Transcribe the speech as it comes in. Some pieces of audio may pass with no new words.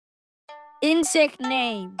Insect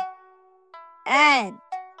name: ant,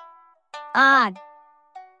 ant.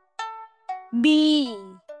 Bee,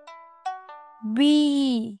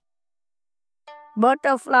 bee.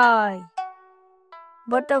 Butterfly,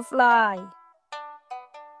 butterfly.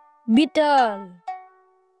 Beetle,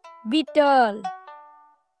 beetle.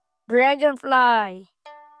 Dragonfly,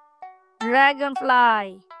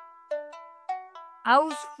 dragonfly.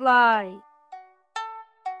 Housefly,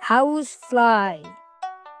 housefly.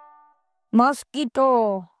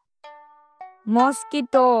 Mosquito,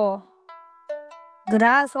 mosquito.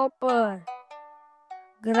 Grasshopper,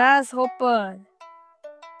 grasshopper.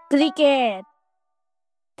 Cricket,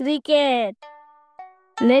 cricket.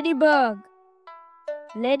 Ladybug,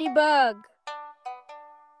 ladybug.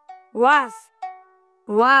 Wasp,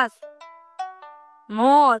 wasp.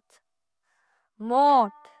 Moth,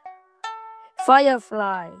 moth.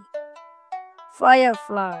 Firefly,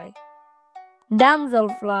 firefly.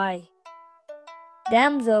 Damselfly,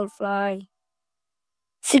 damselfly.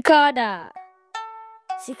 Cicada,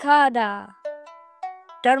 cicada.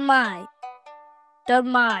 Termite,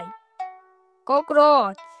 termite.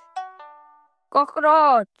 Cockroach,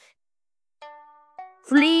 cockroach.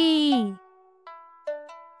 Flea,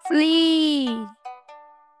 flea.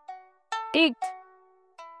 Tick,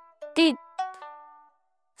 tick.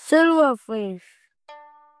 Silverfish,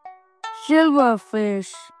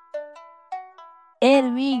 silverfish.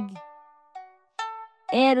 Earwig,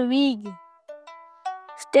 earwig.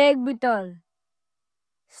 Stag beetle,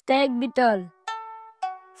 stag beetle.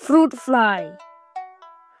 Fruit fly,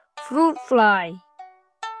 fruit fly.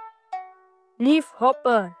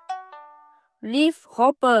 Leafhopper,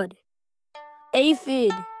 leafhopper.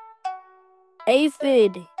 Aphid,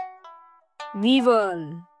 aphid.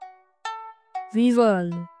 Weevil,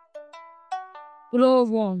 weevil.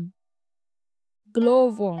 Glowworm,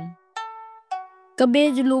 glowworm.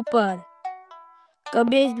 Cabbage looper,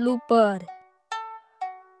 cabbage looper.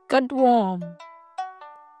 Cutworm,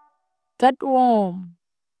 cutworm.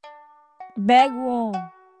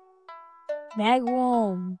 Bagworm,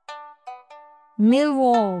 bagworm.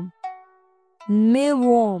 Mealworm,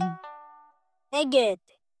 mealworm. Maggot,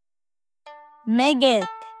 maggot.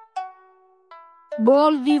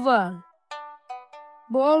 Boll weevil,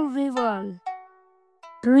 boll weevil.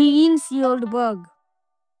 Green-sealed bug,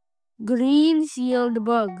 green-sealed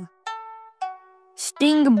bug.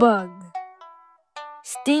 Stink bug,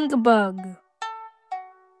 stink bug.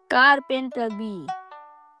 Carpenter bee,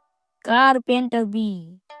 carpenter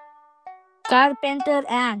bee. Carpenter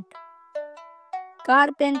ant,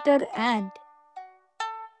 carpenter ant.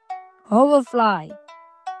 Hoverfly,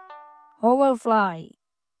 hoverfly.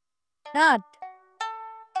 Gnat,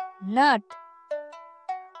 gnat.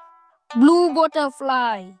 Bluebottle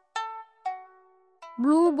fly,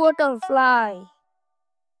 bluebottle fly.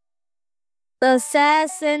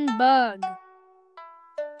 Assassin bug,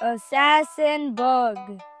 assassin bug.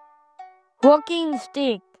 Walking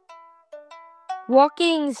stick,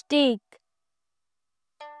 walking stick.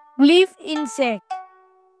 Leaf insect,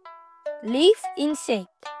 leaf insect.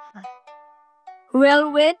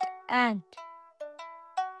 Velvet ant,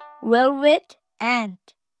 velvet ant.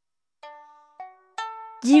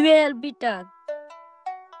 Jewel beetle,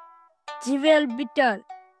 jewel beetle.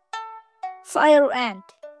 Fire ant,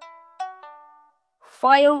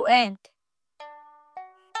 fire ant.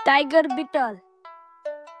 Tiger beetle,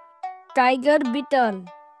 tiger beetle.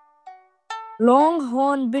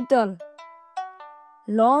 Longhorn beetle,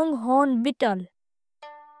 longhorn beetle.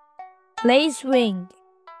 Lacewing,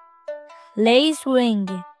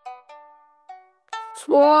 lacewing.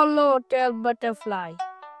 Swallowtail butterfly,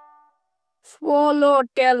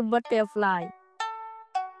 swallowtail butterfly.